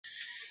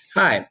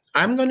Hi,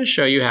 I'm going to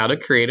show you how to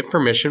create a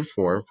permission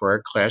form for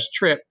our class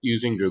trip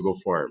using Google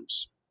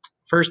Forms.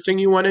 First thing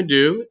you want to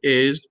do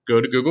is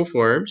go to Google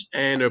Forms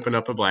and open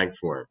up a blank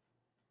form.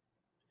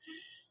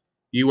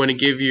 You want to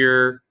give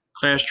your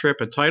class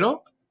trip a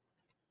title,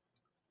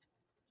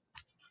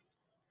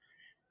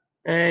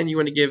 and you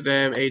want to give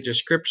them a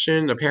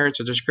description, the parents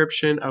a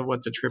description of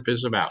what the trip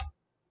is about.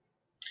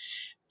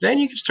 Then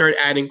you can start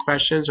adding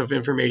questions of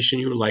information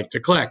you would like to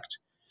collect.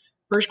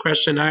 First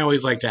question I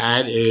always like to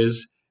add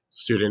is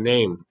student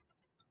name.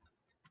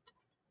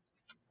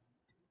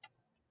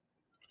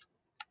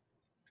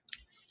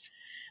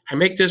 I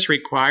make this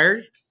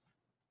required.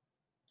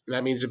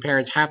 That means the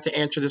parents have to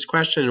answer this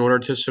question in order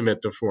to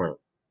submit the form.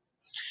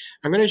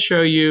 I'm going to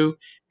show you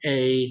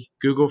a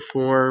Google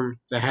form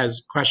that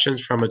has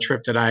questions from a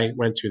trip that I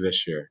went to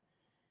this year.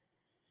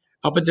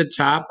 Up at the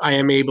top, I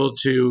am able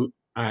to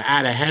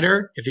add a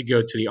header. If you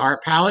go to the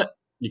art palette,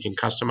 you can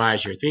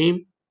customize your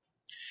theme.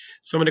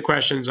 Some of the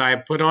questions I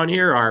put on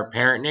here are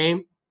parent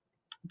name,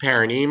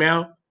 parent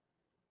email,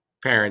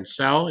 parent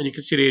cell, and you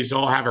can see these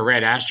all have a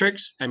red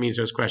asterisk. That means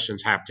those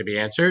questions have to be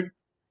answered.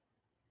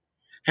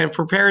 And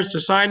for parents to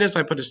sign this,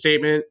 I put a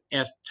statement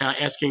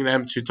asking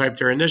them to type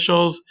their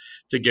initials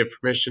to give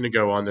permission to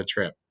go on the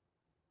trip.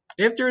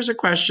 If there is a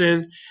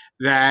question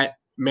that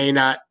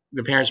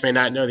the parents may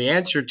not know the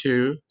answer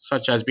to,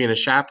 such as being a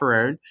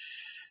chaperone,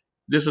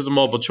 this is a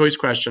multiple choice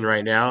question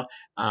right now,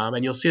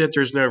 and you'll see that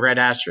there's no red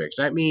asterisk.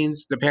 That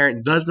means the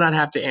parent does not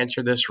have to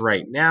answer this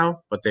right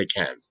now, but they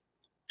can.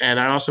 And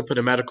I also put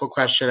a medical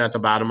question at the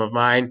bottom of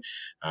mine.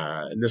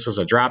 This is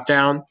a drop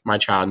down. My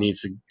child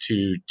needs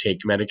to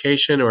take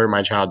medication, or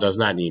my child does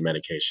not need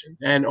medication.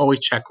 And always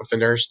check with the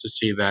nurse to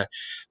see that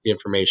the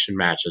information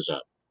matches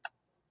up.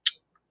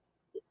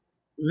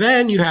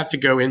 Then you have to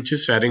go into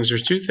settings.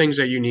 There's two things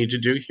that you need to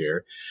do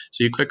here.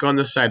 So you click on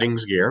the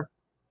settings gear,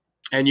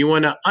 and you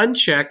want to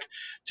uncheck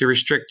to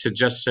restrict to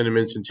just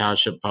Cinnaminson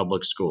Township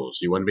Public Schools.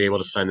 You want to be able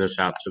to send this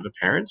out to the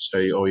parents, so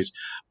you always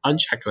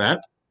uncheck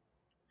that.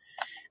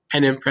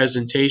 And in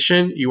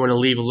presentation, you want to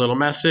leave a little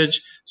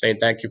message saying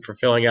thank you for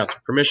filling out the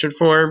permission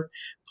form.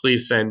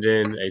 Please send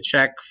in a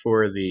check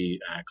for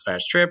the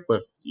class trip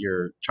with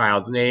your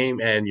child's name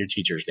and your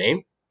teacher's name.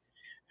 And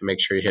make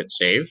sure you hit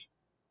save.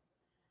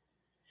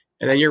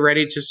 And then you're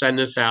ready to send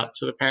this out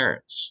to the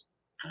parents.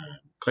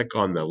 Click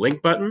on the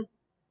link button.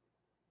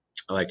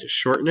 I like to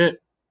shorten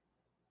it,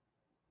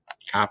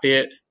 copy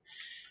it.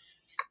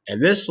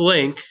 And this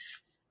link,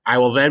 I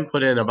will then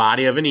put in a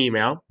body of an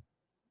email.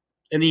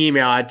 In the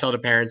email, I tell the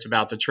parents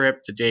about the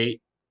trip, the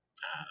date,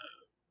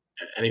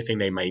 anything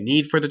they might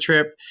need for the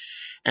trip.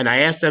 And I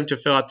ask them to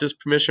fill out this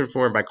permission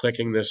form by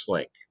clicking this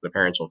link. The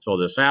parents will fill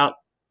this out,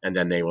 and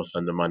then they will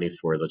send the money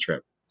for the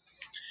trip.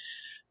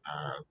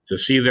 To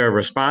see their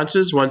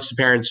responses, once the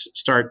parents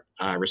start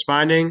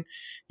responding,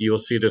 you will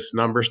see this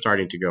number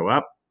starting to go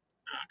up.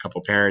 A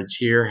couple parents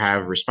here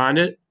have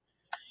responded.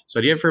 So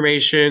the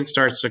information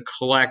starts to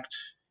collect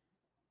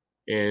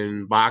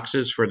in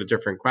boxes for the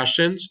different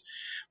questions.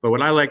 But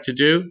what I like to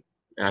do,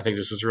 and I think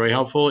this is really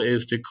helpful,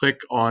 is to click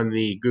on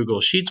the Google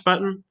Sheets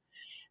button.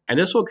 And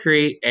this will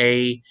create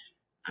a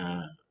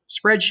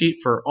spreadsheet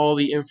for all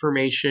the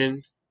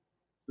information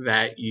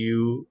that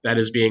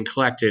is being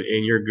collected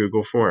in your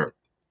Google form.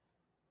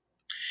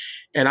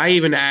 And I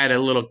even add a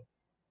little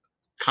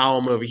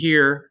column over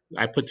here.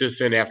 I put this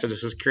in after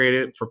this is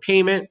created for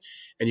payment,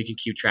 and you can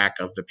keep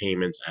track of the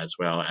payments as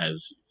well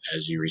as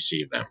you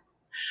receive them.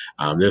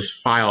 This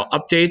file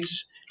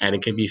updates, and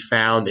it can be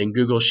found in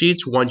Google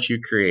Sheets once you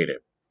create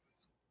it.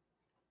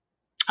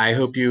 I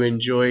hope you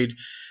enjoyed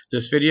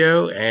this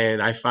video,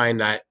 and I find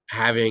that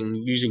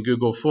using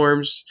Google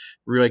Forms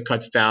really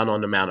cuts down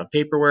on the amount of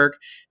paperwork,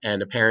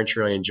 and the parents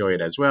really enjoy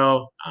it as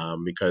well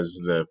because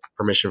the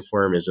permission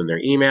form is in their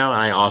email,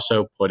 and I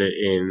also put it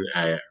in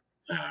a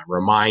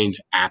Remind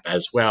app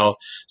as well,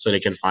 so they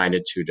can find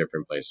it two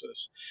different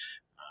places.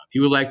 If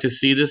you would like to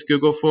see this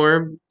Google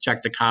form,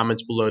 check the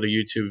comments below the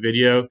YouTube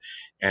video,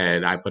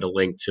 and I put a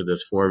link to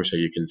this form so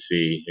you can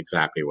see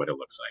exactly what it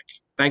looks like.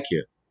 Thank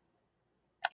you.